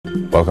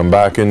Welcome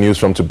back. In news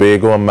from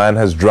Tobago, a man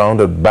has drowned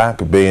at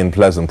Back Bay in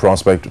Pleasant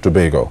Prospect,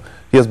 Tobago.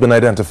 He has been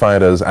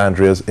identified as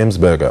Andreas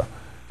Imsberger.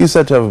 He's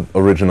said to have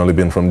originally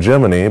been from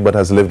Germany but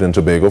has lived in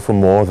Tobago for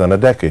more than a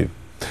decade.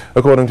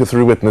 According to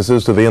 3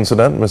 witnesses to the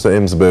incident, Mr.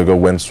 Imsberger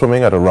went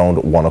swimming at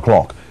around 1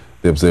 o'clock.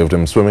 They observed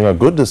him swimming a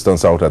good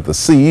distance out at the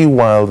sea.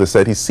 While they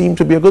said he seemed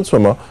to be a good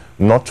swimmer,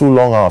 not too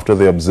long after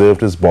they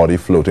observed his body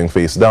floating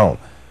face down.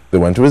 They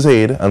went to his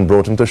aid and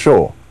brought him to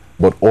shore,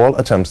 but all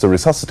attempts to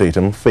resuscitate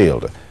him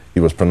failed. He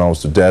was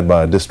pronounced dead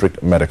by a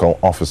district medical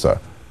officer.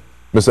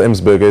 Mr.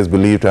 Imsberger is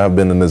believed to have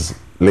been in his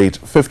late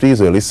 50s,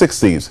 early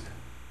 60s.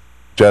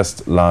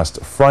 Just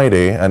last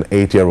Friday, an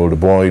 8-year-old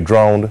boy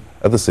drowned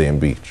at the same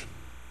beach.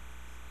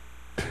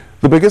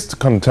 The biggest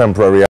contemporary